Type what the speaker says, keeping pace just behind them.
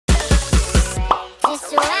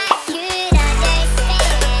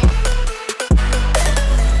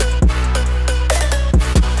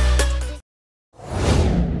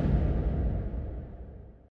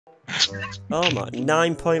Oh my,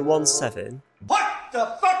 9.17. What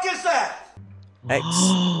the fuck is that? X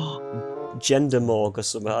gender morgue or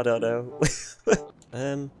something, I don't know.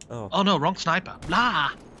 Oh no, wrong sniper.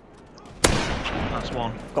 Blah! That's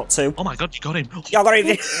one. Got two. Oh my god, you got him. Yeah, I got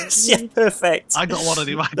it. Yeah, perfect. I got one of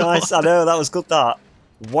him. Nice, I know, that was good that.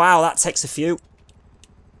 Wow, that takes a few.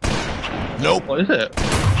 Nope. What is it?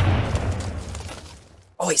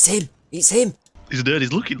 Oh, it's him. It's him. He's dead,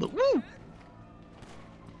 he's looking. Look. Woo!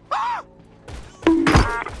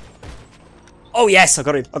 Oh yes, I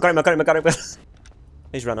got him. I got him.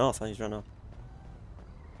 He's run off, he's run off.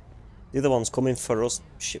 The other one's coming for us.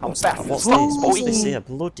 Shit, what's that? What's this? What's this here?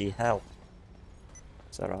 Bloody hell.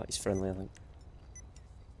 It's alright, he's friendly, I think.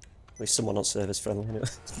 At least someone on server's friendly anyway.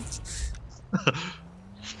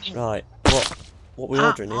 Right, what are we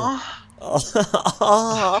ordering here?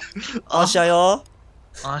 Mattaiyoh.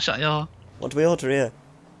 What do we order here?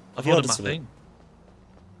 I've ordered my thing.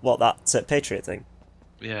 What, that Patriot thing?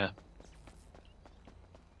 Yeah.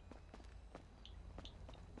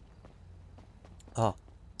 Oh.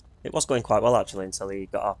 It was going quite well actually until he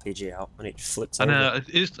got RPG out and it just flipped over. I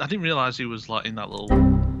didn't realise he was like in that little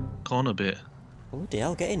corner bit. Bloody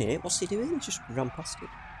hell, get in it. What's he doing? He just ran past it.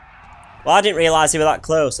 Well, I didn't realise he was that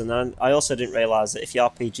close, and then I also didn't realise that if you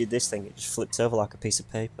RPG'd this thing, it just flipped over like a piece of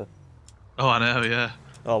paper. Oh, I know, yeah.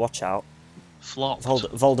 Oh, watch out. Flopped.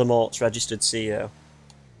 Voldemort's registered CEO.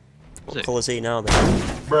 What colour is he now then?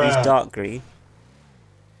 Bruh. He's dark green.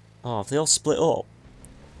 Oh, have they all split up?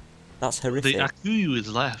 That's horrific. The Akuyu is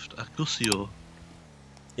left. Akusio.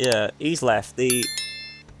 Yeah, he's left. The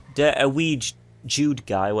Aweej Jude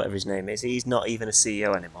guy, whatever his name is, he's not even a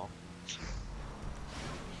CEO anymore.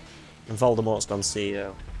 And Voldemort's gone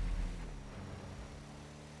CEO.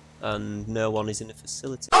 And no one is in the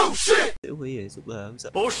facility. Oh shit! Who he is up there? Who's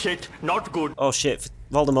that? Oh shit, not good. Oh shit,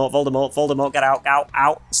 Voldemort, get out,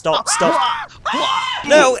 stop.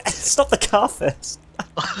 No, stop the car first.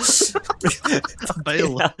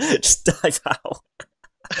 Bail. Yeah, just dive out.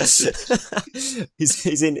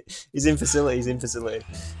 he's in facility.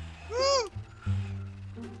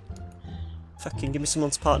 Fucking give me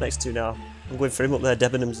someone to park next to now. I'm going for him up there,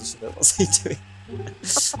 Debenhams or something. What's he doing?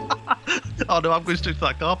 Oh no, I'm going straight to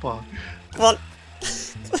that car park. Come on.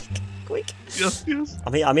 Quick. Yes.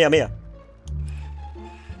 I'm here.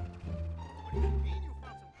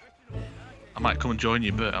 I might come and join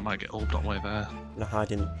you, but I might get orbed on the way there. No,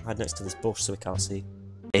 hide next to this bush so we can't see.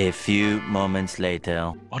 A few moments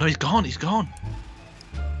later. Oh no, he's gone.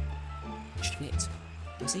 Shit.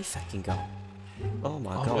 Where's he fucking gone? Oh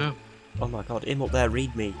my god. No. Oh my god, him up there,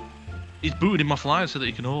 read me. He's booted him offline so that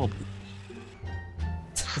he can orb.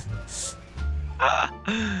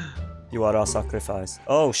 You are our sacrifice.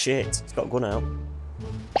 Oh shit, he's got a gun out.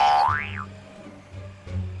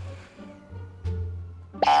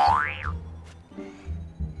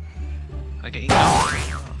 I get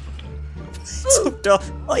down.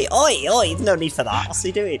 Oi, no need for that. What's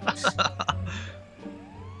he doing?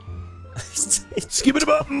 Skip it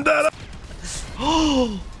up and down.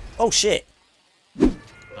 Oh shit. Oh,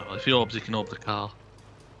 well, if he orbs, he can orb the car.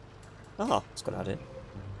 Oh, that's a good idea.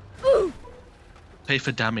 Pay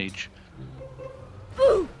for damage.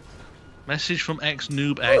 Message from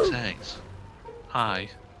XNoobXX. Hi.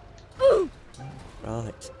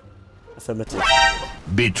 Right. Affirmative.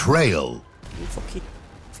 Betrayal. You fucking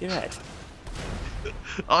off your head.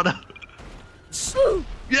 Oh no.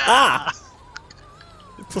 Yeah. Ah!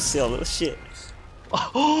 You pussy on little shit.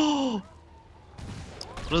 Oh.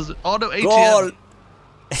 What is it? Oh no, ATM. Goal!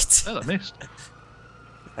 Oh, I missed.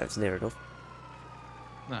 That was near enough.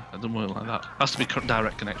 No, it doesn't work like that. Has to be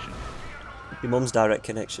direct connection. Your mum's direct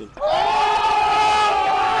connection.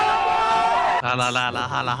 Hala.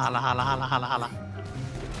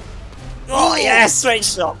 Oh yes, straight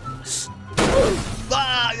shot.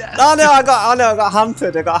 Ah, yes. Oh no, I got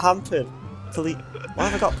hampered. Why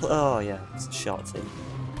have I got? Oh yeah, it's a shot thing.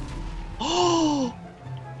 Oh.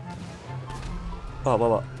 Oh,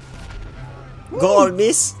 what? Go on,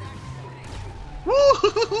 miss.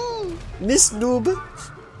 Miss Noob.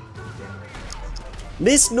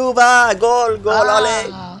 Miss Nooba, goal, ole.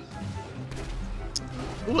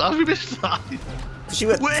 Ooh, how have we missed that? She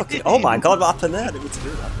went fucking. Oh my god, what happened there? I didn't mean to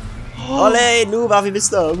do that. Ole, Noob, have you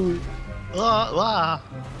missed that? Oh,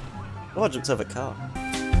 I jumped over a car.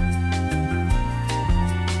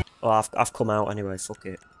 Oh, I've come out anyway, fuck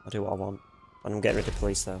it. I'll do what I want. And I'm getting rid of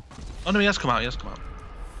police though. Oh no, he has come out,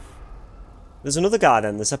 There's another guy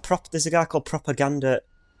then, there's a guy called Propaganda.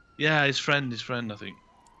 Yeah, his friend, I think.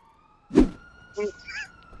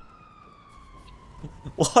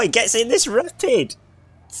 Why, he gets in this rapid!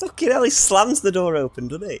 Fucking hell, he slams the door open,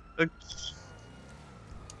 doesn't he?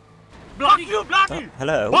 Bloody you, bloody! Oh,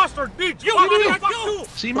 hello. Bastard bitch! You!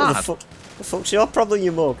 Is he What mad? the fuck's your problem,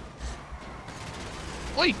 you mug?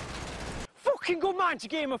 Oi! Fucking good man to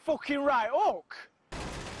give him a fucking right hook.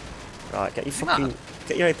 Right, get your he fucking... mad?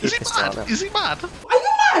 Get your AP Is he pistol out mad? now. Is he mad? Are you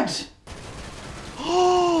mad?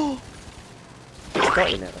 Oh! I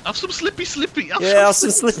got you now. Have some slippy. Yeah, have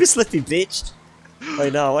some slippy, bitch.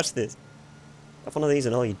 Wait, no, watch this. Have one of these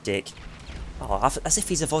and all, you dick. Oh, as if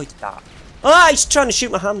he's avoided that. Ah, he's trying to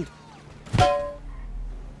shoot my hand.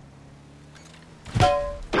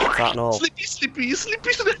 That and all. Slippy.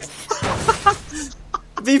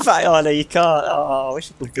 Be back. Oh no, you can't. Oh, I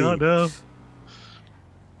wish I could be. God no.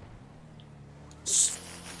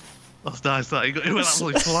 That's nice. That he went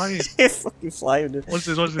absolutely flying. You're fucking flying. What's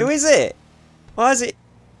this? Who is it? Why is it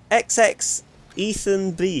XX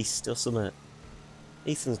Ethan Beast or something?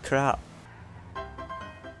 Ethan's crap.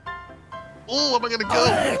 Oh, am I gonna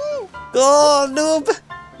go? Oh, noob!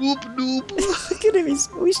 Noob. Look at him, he's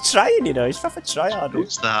trying, you know, he's proper tryhard.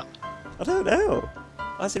 What's that? I don't know.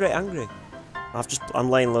 Why is he very angry? I'm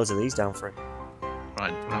laying loads of these down for him.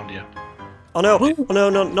 Right, round here. Oh no! Oh no,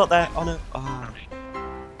 not there! Oh no! Oh.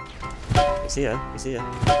 He's here.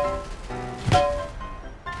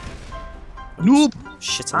 Noob!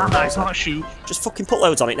 Shit, I can't shoot. Just fucking put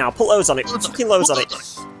loads on it now. Put loads on it. Fucking loads on it.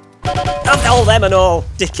 Have all them and all,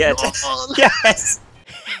 dickhead. Yes.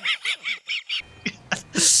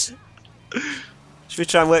 Should we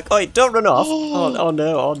try and work? Oh, don't run off. Oh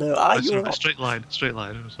no. Ah, Straight line.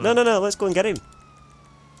 No. Let's go and get him.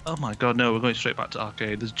 Oh my god, no, we're going straight back to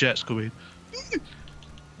arcade. There's jets coming.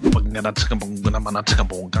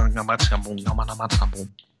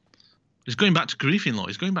 He's going back to griefing, Lord.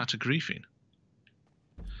 He's going back to griefing.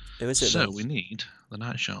 Who is it? So then? we need the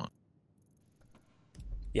night shot.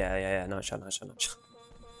 Yeah. Night shot.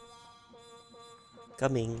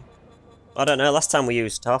 Coming. I don't know. Last time we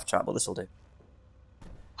used half trap, but this will do.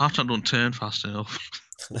 Half trap don't turn fast enough.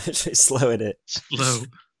 It's slow, isn't it?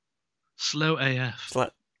 Slow AF. It's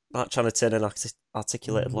like trying to turn an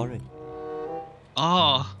articulated lorry.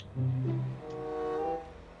 Ah.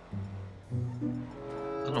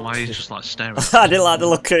 I don't know why he's just like staring. I didn't like the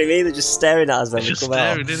look at him either, just staring at us when He's we just come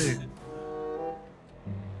out. staring, didn't he?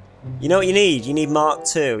 You know what you need? You need Mark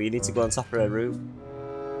II. You need to go on top of a roof.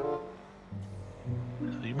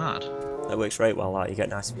 Are you mad? That works right well, like, you get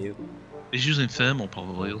a nice view. He's using thermal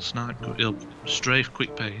probably. He'll snipe. He'll strafe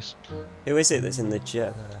quick pace. Who is it that's in the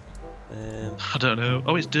jet there? I don't know.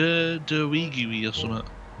 Oh, it's Derwigui or something.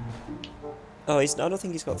 Oh, I don't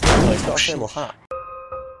think he's got thermal. He's got a thermal hat.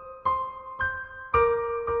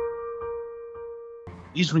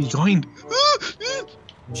 He's rejoined.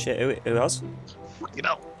 Shit, who else? You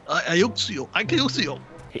know, I hope so. I can see you.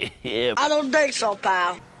 I don't think so,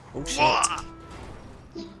 pal. Oh shit.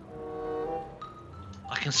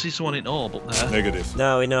 I can see someone in orb up there. Negative.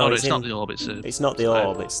 No, Oh, no, he's it's not the orb. It's not the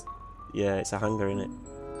orb. It's a hangar in it.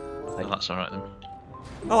 I think. Oh, that's all right then.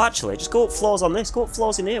 Oh, actually, just go up floors on this. Go up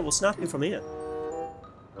floors in here. We'll snap him from here.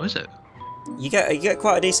 Oh, is it? You get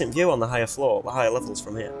quite a decent view on the higher floor, the higher levels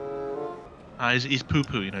from here. He's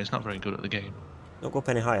poo-poo. You know, he's not very good at the game. Don't go up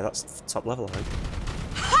any higher. That's top level, I think.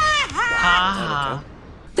 Ah.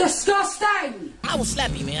 Disgusting! I will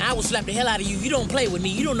slap you, man. I will slap the hell out of you. You don't play with me.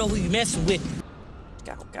 You don't know who you're messing with.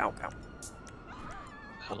 Go.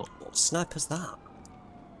 Hello. What sniper's that?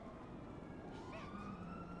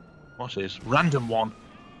 What's this? Random one.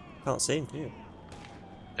 Can't see him, can you?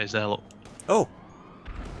 Is there? Look. Oh,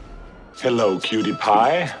 Hello, cutie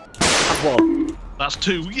pie. have one. That's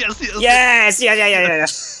two. Yes. Yes! Yeah.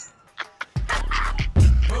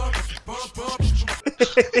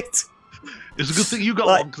 It's a good thing you got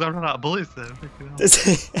Like- one because I ran out of bullets there.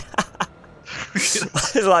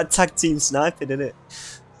 It's like tag team sniping, isn't it?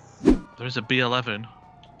 There is a B11.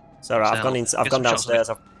 Sorry, I've Get gone some shots downstairs.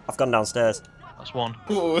 I've gone downstairs. That's one.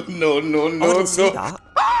 Oh, no. Oh, I didn't see that.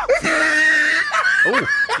 Oh,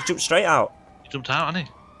 he jumped straight out. He jumped out, hasn't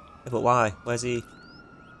he? Yeah, but why? Where's he?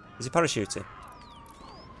 Is he parachuting?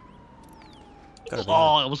 Gotta be Oh,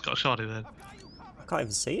 right. I almost got shot in there. I can't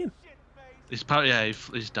even see him. He's died.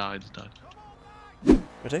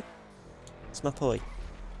 Ready? It's my boy.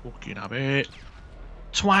 Fucking have it.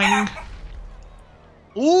 Twang.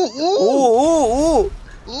 Ooh.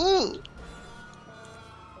 Ooh!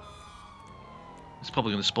 It's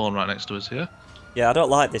probably going to spawn right next to us here. Yeah, I don't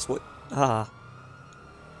like this. What? Ah.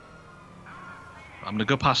 I'm going to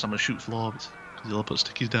go past. I'm going to shoot floor because he'll put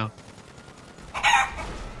stickies down.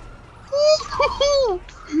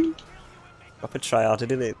 Proper tryhard,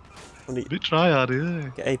 didn't it? Bit tryhard, yeah.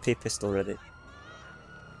 Get AP pistol ready.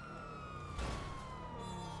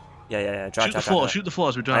 Yeah. Drive. Shoot the floor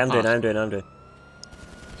as we drive I am past. doing.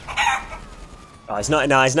 Oh, he's not.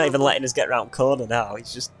 No, he's not even letting us get round corner now.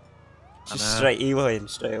 He's just straight EWOing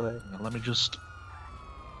straight away. Let me just.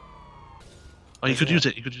 Oh, you could use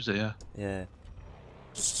it. You could use it. Yeah. Yeah.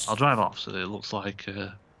 I'll drive off so it looks like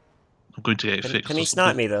I'm going to get it fixed. Can he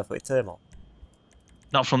snipe me though with thermal?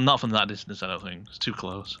 Not from that distance. I don't think it's too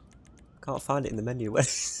close. Can't find it in the menu.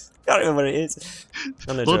 Can't remember where it is.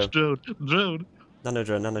 Nano drone. Drone. Nano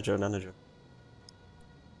drone. Nano drone. Nano drone.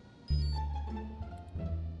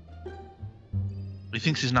 He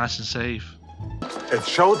thinks he's nice and safe. It's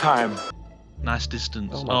showtime. Nice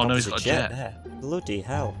distance. Oh, Oh no, there's he's got a jet. there. Bloody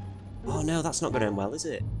hell. Oh no, that's not going to end well, is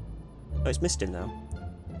it? Oh, it's missed him now.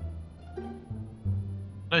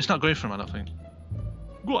 No, it's not going for him. I don't think.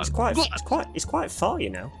 Go on. It's quite far, you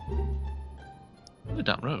know. Only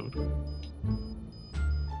down road.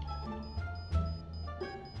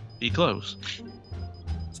 Are you close?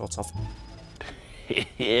 Sort of.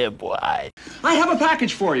 Yeah, boy. I have a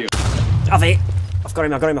package for you. Have it. I've got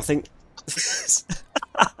him, I think.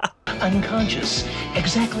 Unconscious,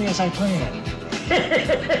 exactly as I planned.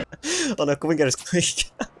 Oh no, come and get us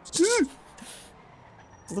quick.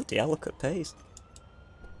 Bloody hell, look at pace.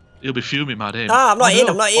 He'll be fuming, mad him. Ah, I'm not in,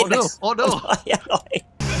 no. I'm not in. Oh no, oh no. I'm not in.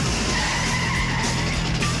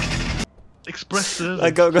 Express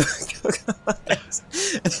service. Go.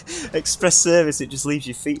 Express service, it just leaves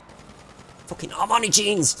your feet. Fucking Armani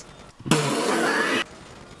jeans.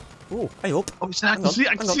 Oh, hey up. Oh, I can see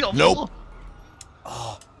it. Nope.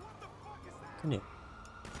 Oh. Can you?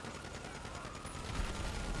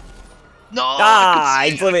 No! Ah,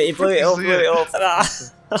 he blew it up.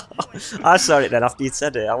 I saw it then after you'd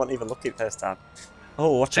said it. I wasn't even looking first time.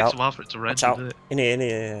 Oh, watch Takes out. a while for it to Watch render, out. In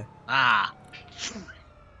here. Ah.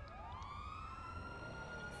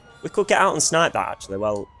 We could get out and snipe that actually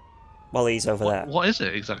while he's over there. What is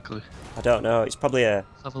it exactly? I don't know. It's probably a...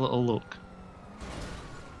 Let's have a little look.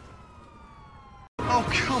 Oh,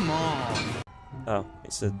 come on. Oh,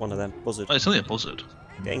 it's one of them. Buzzard. Oh, it's only a buzzard.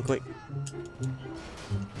 Get in quick.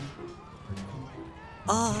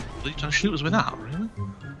 Ah. Are you trying to shoot us with that, really?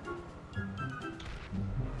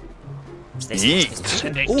 What's this?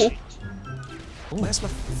 Oh. Where's my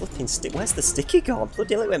flipping stick? Where's the sticky gone?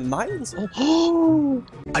 Bloody hell, it went miles. Oh.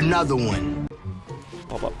 Another one.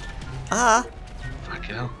 Oh, what? Ah.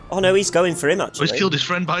 Fucking hell. Oh no, he's going for him Oh, actually. he's killed his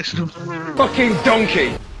friend by some. Fucking donkey.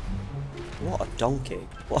 What a donkey.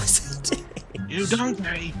 What is it doing? You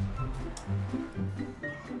donkey.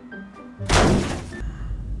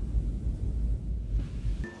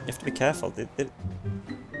 You have to be careful.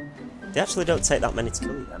 They actually don't take that many to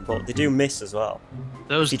kill you then, but they do miss as well.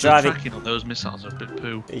 Those If you're driving- tracking on those missiles are a bit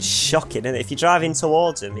poo. It's shocking, isn't it? If you're driving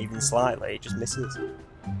towards him, even slightly, it just misses.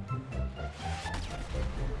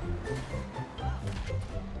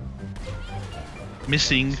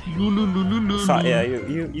 Missing. In fact, yeah,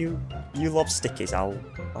 you love stickies.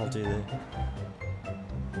 I'll do the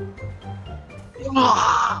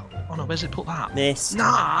Oh no, where's it put that? missed.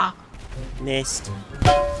 Nah. Missed.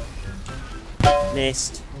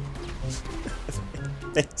 Missed.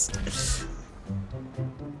 Missed.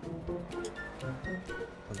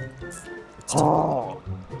 Oh.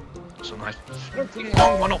 That's a nice.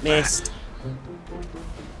 Long one up there. Missed.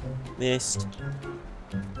 Missed.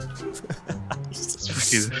 It's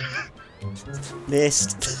fucking.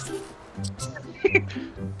 Missed.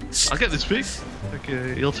 I'll get this fixed.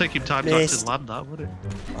 Okay, it'll take him time to Missed. actually land that, wouldn't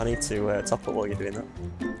it? I need to top up while you're doing that.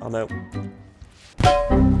 Oh no.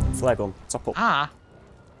 Flare gun. Top up. Ah.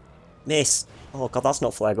 Miss. Oh god, that's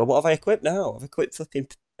not flare gun. What have I equipped now? I've equipped flipping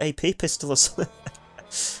AP pistol or something.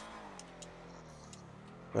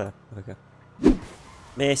 There we go.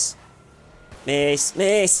 Miss. Miss.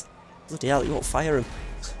 Miss. Bloody hell, you won't fire him.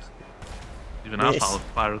 Even I'll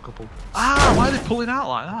fire a couple. Ah, why are they pulling out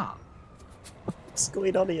like that? What's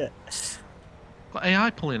going on here? Got AI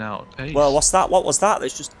pulling out. Pace. Well, what's that? What was that?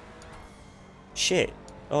 That's just... Shit.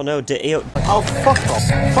 Oh no, Oh, fuck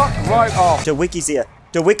off. Fuck right off. The wig is here.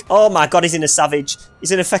 The wig... Oh my god, he's in a savage.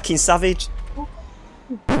 He's in a fucking savage.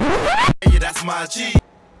 Yeah, that's my G.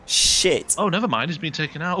 Shit. Oh, never mind. He's been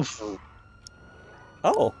taken out.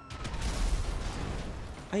 Oh.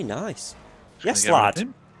 Hey, nice. Yes, Gonna get rid of lad.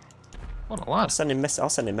 him. What a I'll lad. send him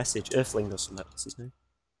message. Earthling or something. What's his name?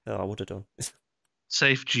 Oh, I would have done.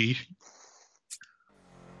 Safe G.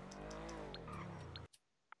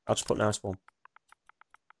 I'll just put nice one.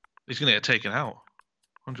 He's gonna get taken out.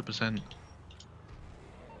 100%.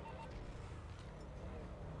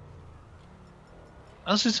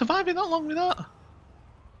 How's he surviving that long with that?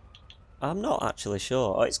 I'm not actually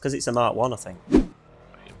sure. Oh, it's because it's a Mark 1, I think.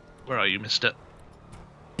 Where are you, mister?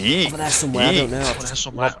 Over there somewhere, I don't know. I've Over there just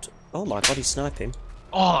somewhere. lobbed- Oh my god, he's sniping.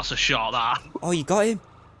 Oh, that's a shot, that. Oh, you got him?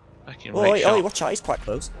 Fucking Oh, right wait, shot. oh, watch out, he's quite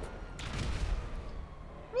close.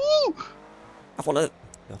 Woo! I've one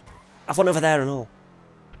over there and all.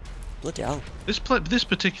 Bloody hell. This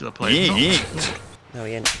particular play. Is not... No,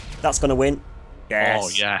 he ain't. That's gonna win. Yes. Oh,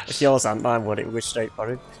 yes. If yours and mine would, it would go straight for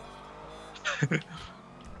him.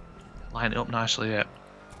 Line it up nicely, yeah.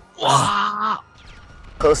 Wow.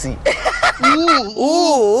 Pussy.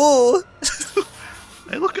 Ooh!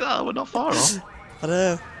 Hey, look at that, we're not far off. I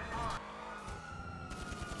know.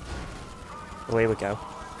 Away we go.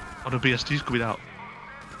 Oh, the BST's coming out.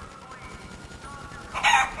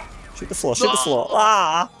 Shoot the floor, shoot the floor.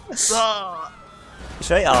 Ah! Ah. It's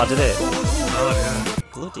very hard, isn't it? Oh, yeah.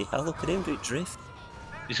 Bloody hell, look at him do it drift.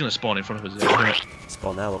 He's gonna spawn in front of us, isn't it?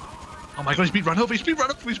 Spawn now, look. Oh my god, he's been run over, he's been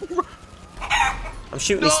run over, I'm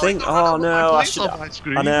shooting this thing. Oh no, I should.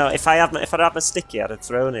 I know. If I'd had my sticky, I'd have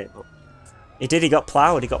thrown it. But he did. He got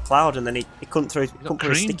ploughed, and then he couldn't throw. He couldn't put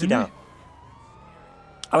his sticky down.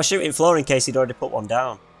 I was shooting floor in case he'd already put one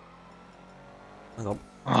down. Hang on.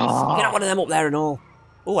 Oh. Get one of them up there and all.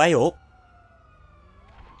 Oh, hey up.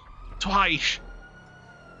 Twice.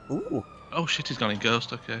 Ooh. Oh shit, he's gone in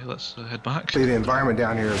ghost. Okay, let's head back. The environment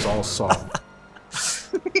down here is all salt.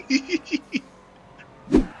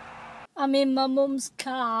 I'm in my mum's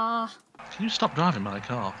car. Can you stop driving my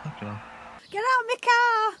car? Fucking hell. Get out of my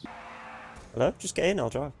car! Hello, just get in. I'll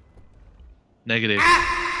drive. Negative.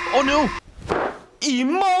 Oh no!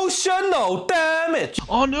 Emotional damage.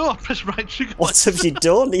 Oh no! I pressed right trigger. What have you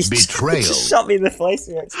done? He's Betrayal. just shot me in the face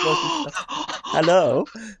with your explosive. Hello.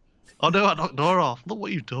 Oh no! I knocked the door off. Look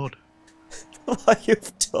what you've done. What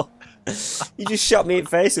you've done? You just shot me in the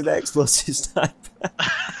face with that explosive sniper.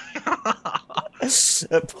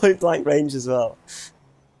 At point blank range as well.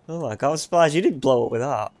 Oh my god, I'm surprised you didn't blow up with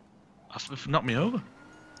that. That's knocked me over.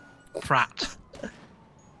 Prat.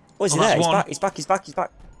 Oh, is he there? He's back, he's back, he's back, he's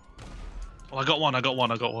back. Oh, I got one.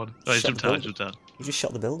 Oh, he's jumped out, You just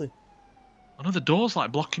shot the building. I know the door's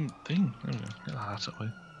like blocking thing. There we go. Get that out of the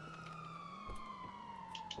way.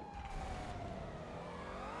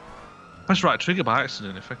 Press right trigger by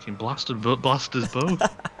accident. It fucking blasted us both.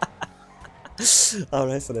 Oh,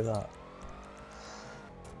 right, funny that.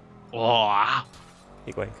 Oh,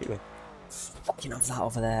 Keep going, keep going. Fucking have that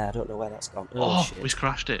over there. I don't know where that's gone. oh Shit. he's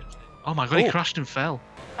crashed it. Oh my god, he crashed and fell.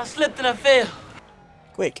 I slipped and I fell.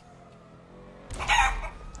 Quick.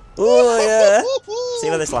 Oh, yeah. See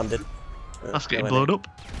where this landed. That's getting blown up.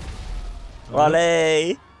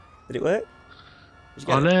 Olé. Did it work? Did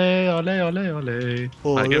you get it?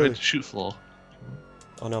 Ole. Right, get ready to shoot floor.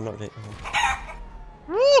 Oh no, I'm not ready.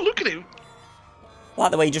 Oh, look at him. I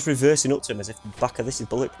like the way you're just reversing up to him as if the back of this is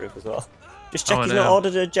bulletproof as well. Just check Oh, he's I know. not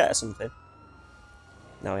ordered a jet or something.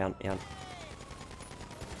 No, he hasn't.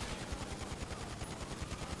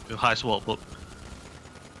 With high swap, but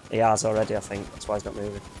He has already, I think. That's why he's not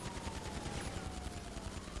moving.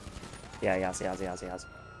 Yeah, he has.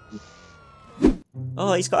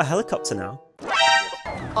 Oh, he's got a helicopter now.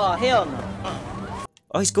 Oh, hell no.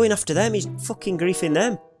 Oh, he's going after them. He's fucking griefing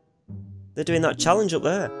them. They're doing that challenge up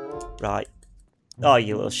there. Right. Oh,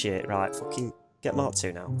 you little shit. Right, fucking get Mark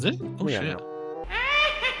 2 now. is it? Oh Yeah, shit. now.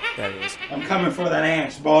 There he is. I'm coming for that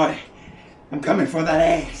ass, boy. I'm coming for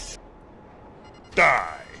that ass.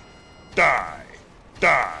 Die. Die.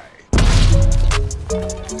 Die.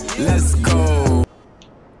 Let's go.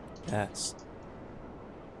 Yes.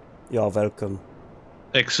 You're welcome.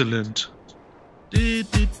 Excellent.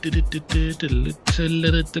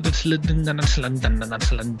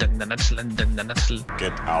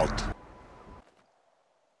 Get out.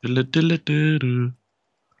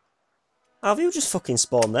 Have you just fucking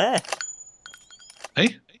spawned there?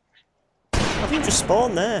 Hey? Have you just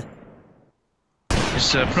spawned there?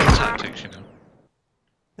 It's pro tactics, you know.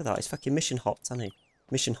 Look at that, he's fucking mission hopped, hasn't he?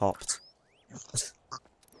 Mission hopped.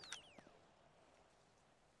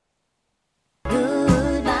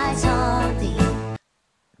 Goodbye, salty.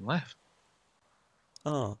 Left.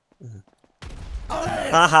 Oh.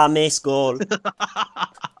 Haha, miss goal.